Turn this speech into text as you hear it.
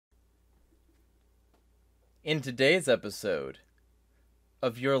In today's episode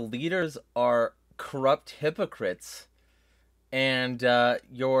of Your Leaders Are Corrupt Hypocrites, and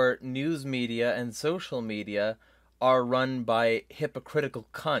your news media and social media are run by hypocritical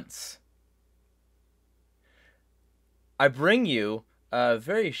cunts. I bring you a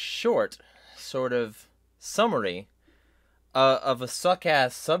very short sort of summary of a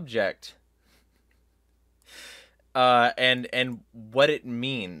suck-ass subject and what it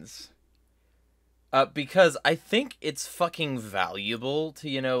means. Because I think it's fucking valuable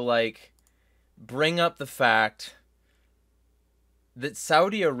to, bring up the fact that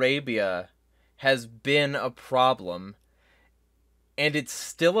Saudi Arabia has been a problem, and it's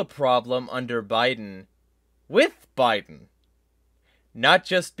still a problem under Biden, with Biden. Not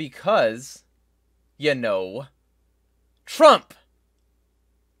just because, Trump,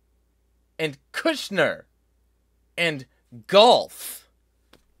 and Kushner, and golf.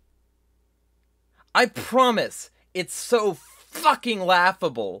 I promise, it's so fucking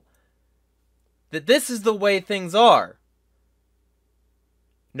laughable that this is the way things are.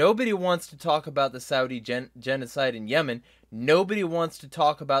 Nobody wants to talk about the Saudi genocide in Yemen. Nobody wants to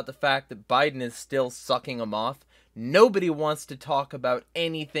talk about the fact that Biden is still sucking them off. Nobody wants to talk about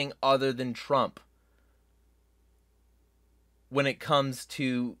anything other than Trump when it comes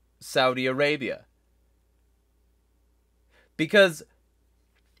to Saudi Arabia. Because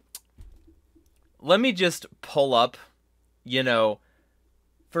let me just pull up,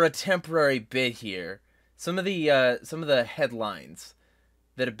 for a temporary bit here, some of the headlines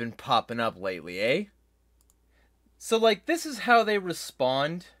that have been popping up lately, eh? So, this is how they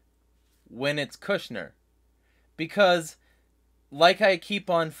respond when it's Kushner. Because, like I keep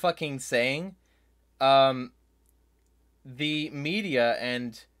on fucking saying, the media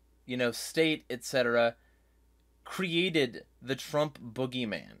and, state, etc., created the Trump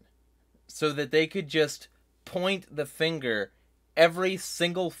boogeyman so that they could just point the finger every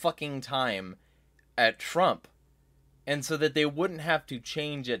single fucking time at Trump. And so that they wouldn't have to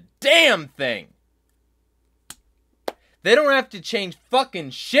change a damn thing. They don't have to change fucking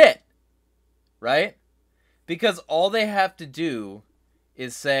shit. Right? Because all they have to do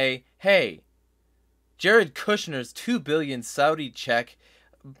is say, hey, Jared Kushner's $2 billion Saudi check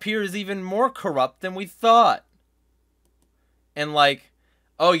appears even more corrupt than we thought. And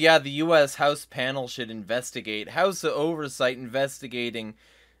oh yeah, the U.S. House panel should investigate. House Oversight investigating,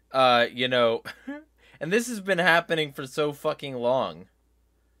 and this has been happening for so fucking long.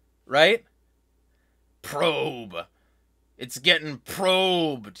 Right? Probe. It's getting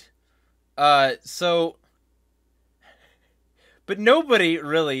probed. But nobody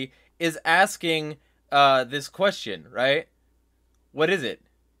really is asking this question, right? What is it?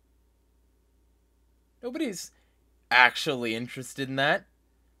 Nobody's actually interested in that.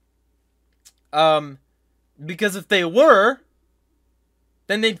 Because if they were,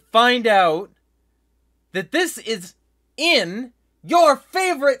 then they'd find out that this is in your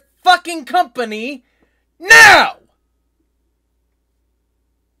favorite fucking company now!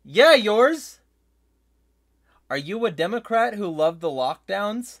 Yeah, yours. Are you a Democrat who loved the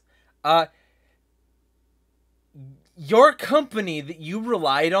lockdowns? Your company that you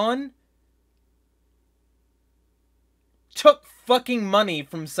relied on took fucking money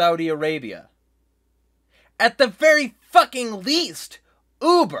from Saudi Arabia. At the very fucking least,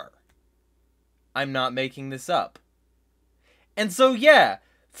 Uber. I'm not making this up. And so, yeah,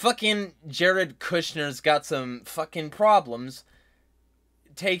 fucking Jared Kushner's got some fucking problems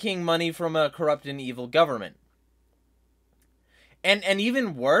taking money from a corrupt and evil government. And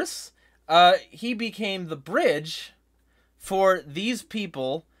even worse, he became the bridge for these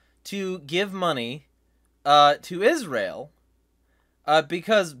people to give money to Israel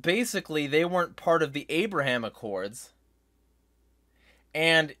because basically they weren't part of the Abraham Accords.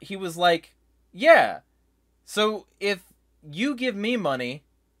 And he was like, yeah, so if you give me money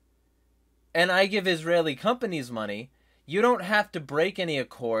and I give Israeli companies money, you don't have to break any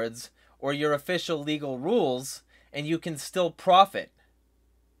accords or your official legal rules, and you can still profit.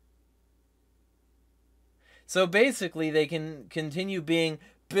 So basically they can continue being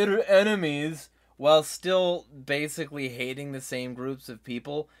bitter enemies while still basically hating the same groups of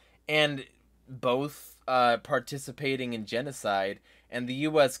people and both participating in genocide, and the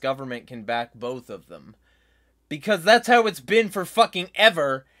US government can back both of them. Because that's how it's been for fucking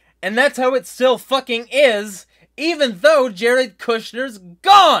ever, and that's how it still fucking is, even though Jared Kushner's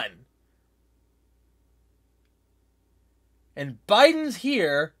gone! And Biden's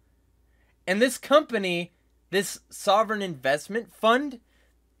here, and this company, this sovereign investment fund,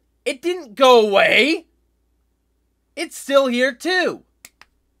 it didn't go away! It's still here too!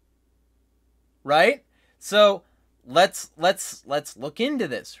 Right? So let's look into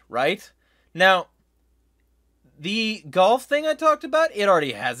this, right? Now, the golf thing I talked about, it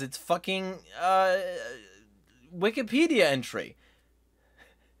already has its fucking Wikipedia entry.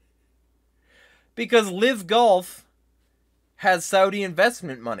 Because Live Golf has Saudi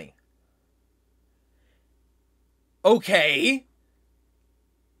investment money. Okay.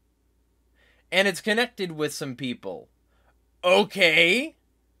 And it's connected with some people. Okay.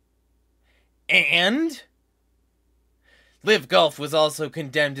 And Live Golf was also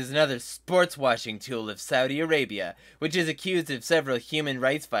condemned as another sports washing tool of Saudi Arabia, which is accused of several human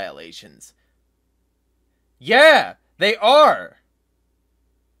rights violations. Yeah, they are.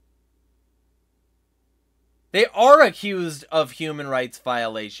 They are accused of human rights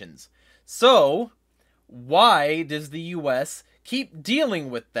violations. So, why does the US keep dealing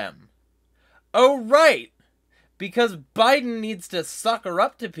with them? Oh, right. Because Biden needs to sucker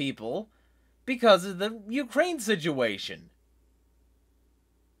up to people because of the Ukraine situation.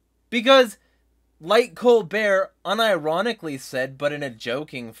 Because, like Colbert unironically said, but in a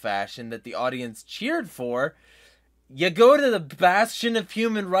joking fashion that the audience cheered for, you go to the bastion of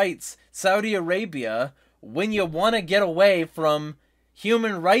human rights, Saudi Arabia, when you want to get away from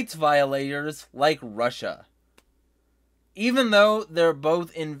human rights violators like Russia. Even though they're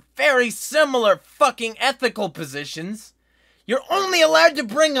both in very similar fucking ethical positions, you're only allowed to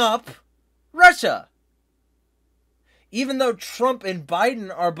bring up Russia. Even though Trump and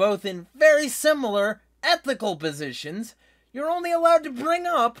Biden are both in very similar ethical positions, you're only allowed to bring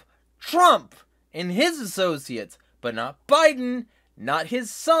up Trump and his associates, but not Biden, not his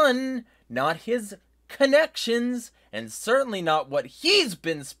son, not his connections, and certainly not what he's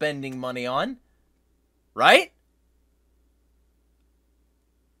been spending money on. Right?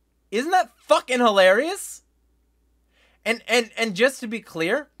 Isn't that fucking hilarious? And just to be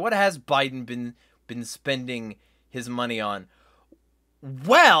clear, what has Biden been spending his money on?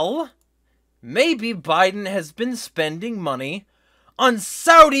 Well, maybe Biden has been spending money on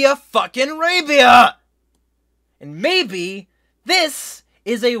Saudi fucking Arabia. And maybe this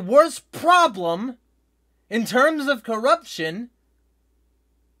is a worse problem in terms of corruption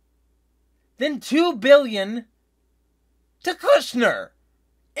than $2 billion to Kushner.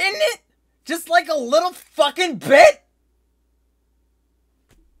 Isn't it? Just like a little fucking bit?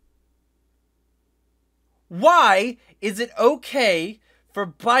 Why is it okay for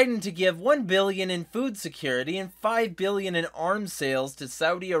Biden to give $1 billion in food security and $5 billion in arms sales to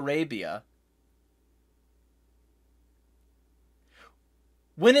Saudi Arabia,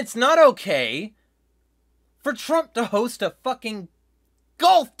 when it's not okay for Trump to host a fucking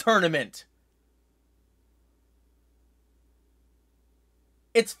golf tournament?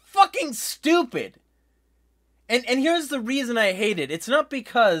 It's fucking stupid. And here's the reason I hate it. It's not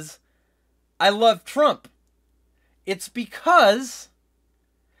because I love Trump. It's because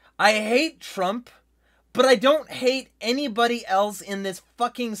I hate Trump, but I don't hate anybody else in this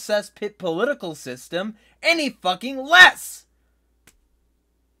fucking cesspit political system any fucking less.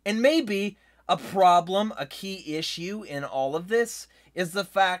 And maybe a problem, a key issue in all of this is the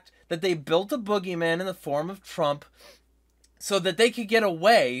fact that they built a boogeyman in the form of Trump so that they could get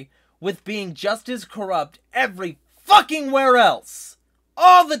away with being just as corrupt every fucking where else.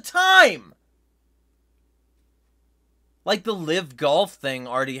 All the time! Like the Live Golf thing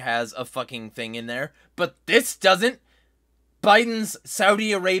already has a fucking thing in there, but this doesn't. Biden's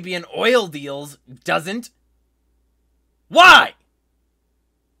Saudi Arabian oil deals doesn't. Why?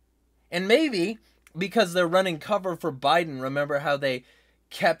 And maybe because they're running cover for Biden, remember how they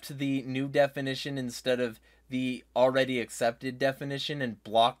kept the new definition instead of the already accepted definition and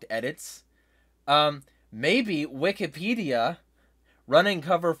blocked edits? Maybe Wikipedia running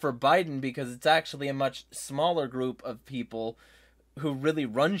cover for Biden because it's actually a much smaller group of people who really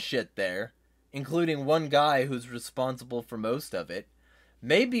run shit there, including one guy who's responsible for most of it.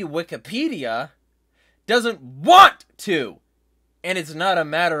 Maybe Wikipedia doesn't want to. And it's not a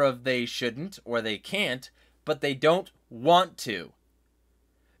matter of they shouldn't or they can't, but they don't want to.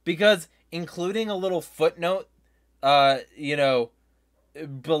 Because including a little footnote, below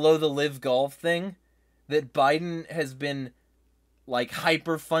the Live Golf thing, that Biden has been like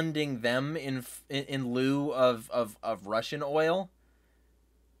hyper funding them in lieu of Russian oil,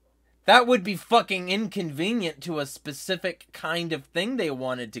 that would be fucking inconvenient to a specific kind of thing they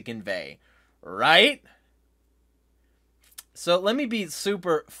wanted to convey, right? So let me be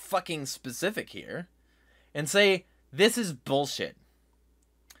super fucking specific here and say this is bullshit.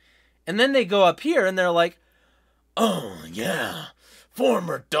 And then they go up here and they're like, oh yeah,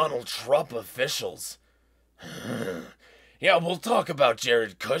 former Donald Trump officials. Yeah, we'll talk about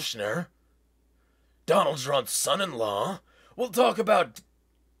Jared Kushner. Donald Trump's son-in-law. We'll talk about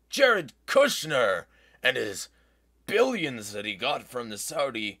Jared Kushner and his billions that he got from the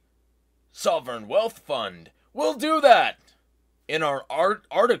Saudi Sovereign Wealth Fund. We'll do that in our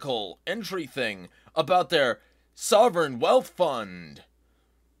article entry thing about their Sovereign Wealth Fund.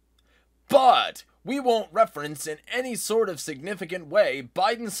 But we won't reference in any sort of significant way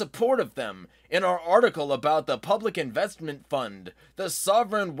Biden's support of them in our article about the Public Investment Fund, the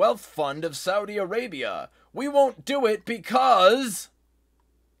Sovereign Wealth Fund of Saudi Arabia. We won't do it because...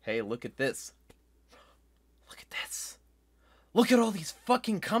 Hey, look at this. Look at this. Look at all these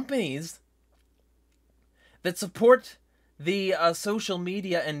fucking companies that support the social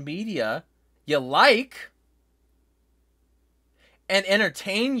media and media you like and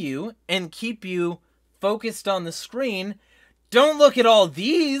entertain you and keep you focused on the screen. Don't look at all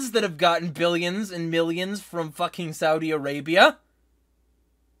these that have gotten billions and millions from fucking Saudi Arabia.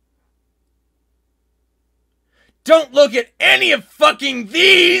 Don't look at any of fucking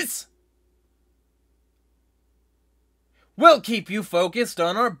these! We'll keep you focused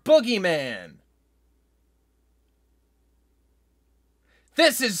on our boogeyman.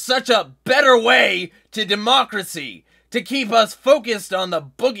 This is such a better way to democracy, to keep us focused on the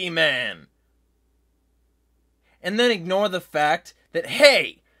boogeyman. And then ignore the fact that,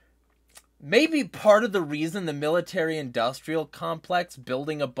 hey, maybe part of the reason the military-industrial complex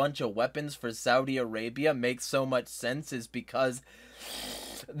building a bunch of weapons for Saudi Arabia makes so much sense is because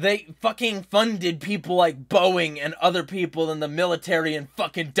they fucking funded people like Boeing and other people in the military and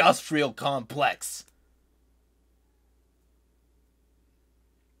fucking industrial complex.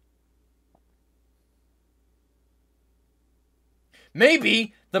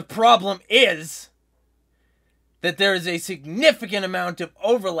 Maybe the problem is that there is a significant amount of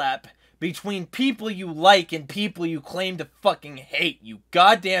overlap between people you like and people you claim to fucking hate, you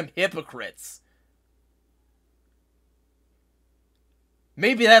goddamn hypocrites.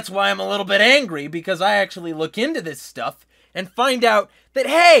 Maybe that's why I'm a little bit angry, because I actually look into this stuff and find out that,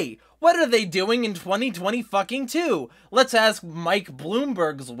 hey, what are they doing in 2020 fucking 2? Let's ask Mike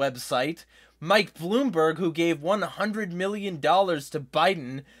Bloomberg's website. Mike Bloomberg, who gave $100 million to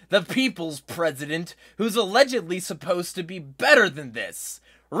Biden, the people's president, who's allegedly supposed to be better than this.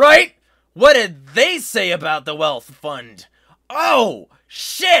 Right? What did they say about the wealth fund? Oh,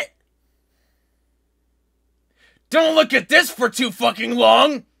 shit! Don't look at this for too fucking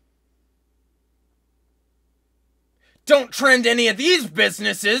long! Don't trend any of these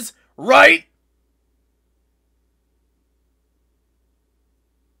businesses, right?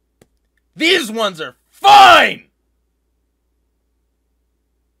 These ones are fine!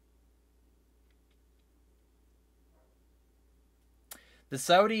 The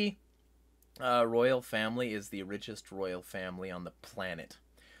Saudi royal family is the richest royal family on the planet,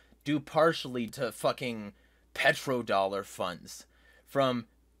 due partially to fucking petrodollar funds from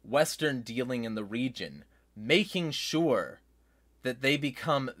Western dealing in the region, making sure that they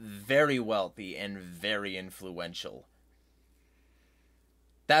become very wealthy and very influential.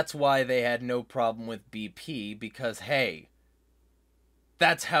 That's why they had no problem with BP, because, hey,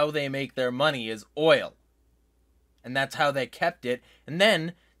 that's how they make their money, is oil. And that's how they kept it, and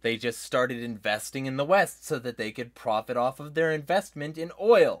then they just started investing in the West so that they could profit off of their investment in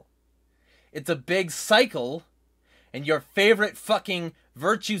oil. It's a big cycle, and your favorite fucking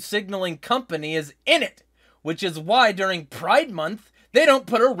virtue-signaling company is in it, which is why during Pride Month, they don't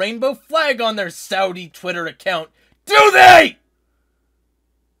put a rainbow flag on their Saudi Twitter account. Do they?!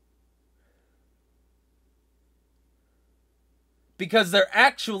 Because they're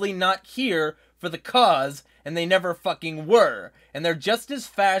actually not here for the cause, and they never fucking were. And they're just as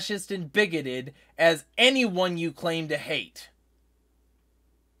fascist and bigoted as anyone you claim to hate.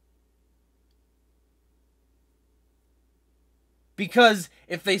 Because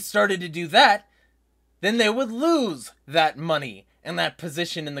if they started to do that, then they would lose that money and that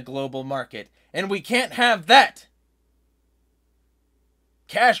position in the global market. And we can't have that.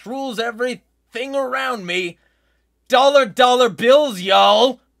 Cash rules everything around me. Dollar bills,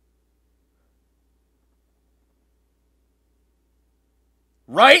 y'all.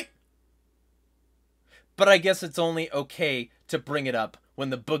 Right? But I guess it's only okay to bring it up when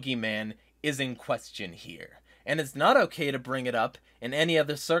the boogeyman is in question here. And it's not okay to bring it up in any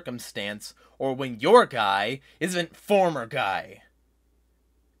other circumstance or when your guy isn't former guy.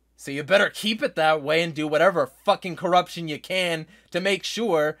 So you better keep it that way and do whatever fucking corruption you can to make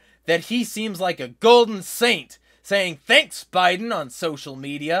sure that he seems like a golden saint saying thanks Biden on social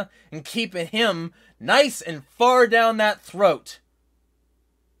media and keeping him nice and far down that throat.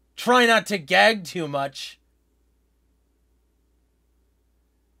 Try not to gag too much.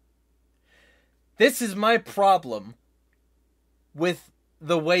 This is my problem with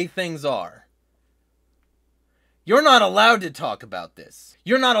the way things are. You're not allowed to talk about this.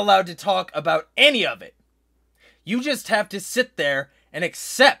 You're not allowed to talk about any of it. You just have to sit there and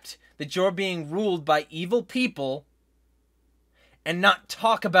accept that you're being ruled by evil people and not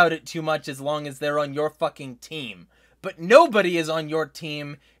talk about it too much as long as they're on your fucking team. But nobody is on your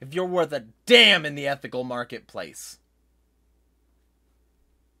team if you're worth a damn in the ethical marketplace.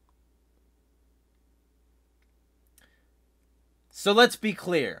 So let's be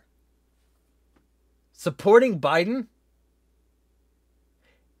clear. Supporting Biden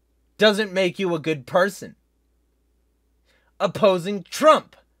doesn't make you a good person. Opposing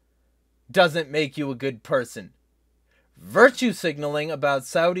Trump doesn't make you a good person. Virtue signaling about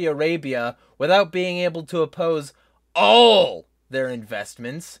Saudi Arabia without being able to oppose all their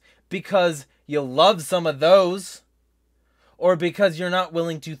investments because you love some of those, or because you're not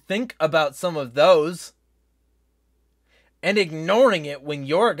willing to think about some of those, and ignoring it when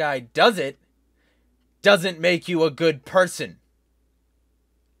your guy does it, doesn't make you a good person.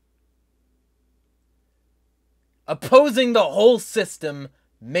 Opposing the whole system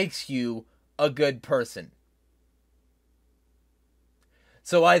makes you a good person.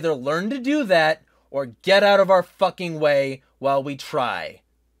 So either learn to do that, or get out of our fucking way while we try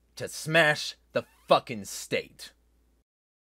to smash the fucking state.